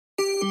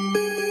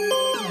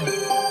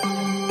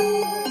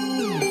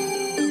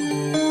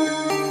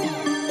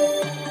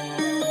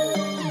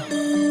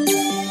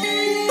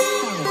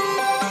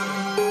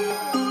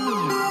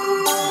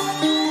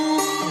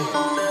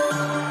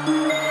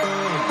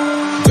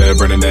head,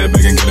 burning head,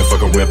 begging, getting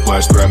fucking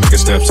whiplash. Threat, make a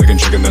step, second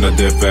chicken, then I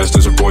dip fast.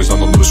 Desert boys on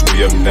the loose,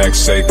 we up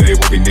next. Say they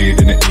will be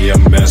needing an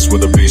EMS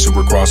with a visa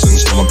we're crossing.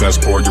 Stolen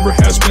passport, your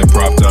has been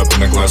propped up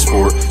in a glass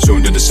fort.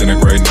 Soon to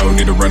disintegrate, no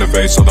need to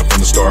renovate. Saw that from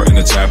the start and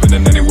it's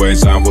happening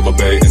anyways. I will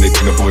obey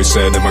anything the voice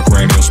said in my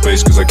cranial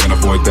space, cause I can't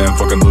avoid them.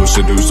 Fucking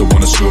lucid dudes don't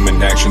wanna assume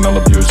in action. I'll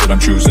abuse it, I'm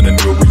choosing a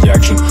new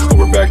reaction.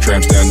 Lower back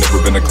tramp stand,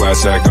 never been a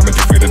class act. I'm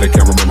defeated, I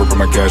can't remember from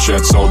my cash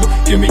ad. Sold it,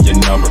 give me your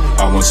number.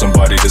 I want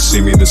somebody to see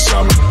me this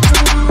summer.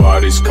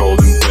 Body's cold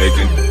and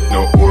vacant,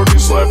 no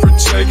organs left for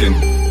taking.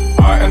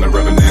 I am the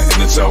Revenant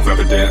and it's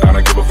self-evident. I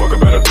don't give a fuck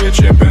about a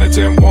bitch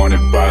impenitent, wanted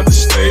by the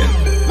state.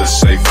 The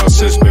safe house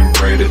has been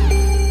raided.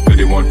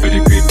 5150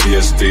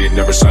 PTSD,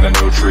 never signed a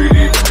no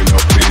treaty, never no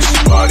peace.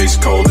 Body's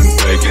cold and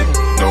vacant,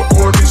 no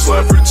organs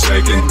left for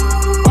taking.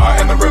 I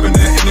am the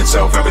Revenant and it's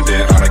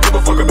self-evident. I don't give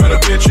a fuck about a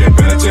bitch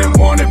impenitent,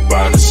 wanted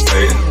by the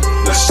state.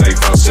 The safe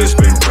house has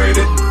been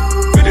raided.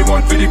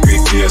 5150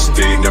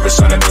 PTSD, never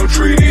signed a no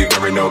treaty,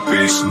 there ain't no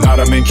peace. Not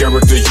a main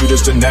character, you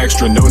just an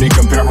extra. No need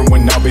comparing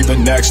when I'll be the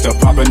next up.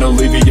 Pop and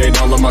alleviate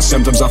all of my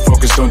symptoms. I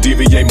focus, don't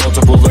deviate.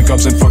 Multiple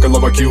incomes and fucking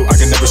love IQ. I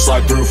can never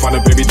slide through. Find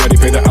a baby daddy,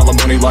 pay the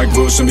alimony like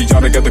glue.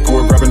 Symbiotic at the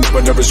core, grabbing up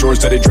whatever's yours.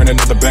 Steady draining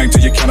at the bank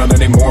till you cannot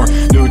anymore.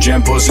 New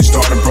gen pussy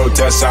starting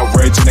protests,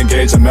 outrage and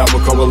engage. A man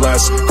will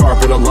coalesce.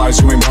 Capitalize,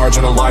 who ain't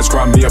marginalized.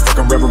 Crime me a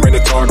fucking reverend,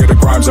 a target of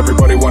crimes.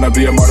 Everybody wanna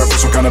be a martyr for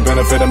some kind of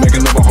benefit. I'm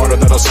making life harder,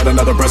 that'll set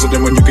another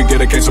precedent when you can get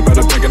a case of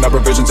better thinking. Up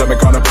provisions have been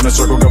caught up in a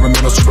circle,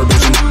 governmental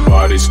supervision.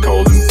 Body's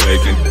cold and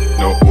vacant,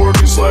 no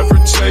organs left for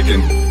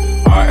taking.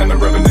 I am the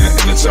Revenant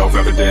and it's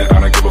self-evident. I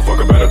don't give a fuck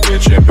about a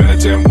bitch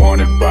impenitent,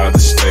 wanted by the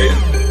state.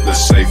 The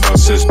safe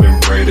house has been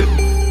raided.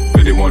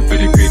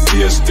 5150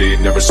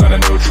 PTSD, never signed a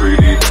no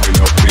treaty, there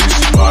no peace.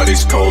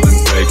 Body's cold and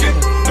vacant,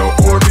 no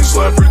organs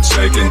left for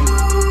taking.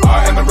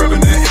 I am the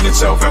Revenant and it's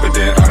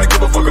self-evident. I don't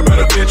give a fuck about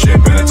a bitch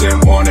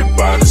impenitent, wanted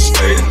by the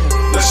state.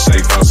 The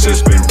safe house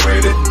has been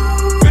raided.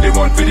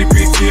 5150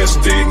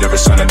 PTSD, never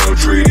signed a no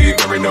treaty,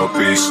 there ain't no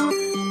peace.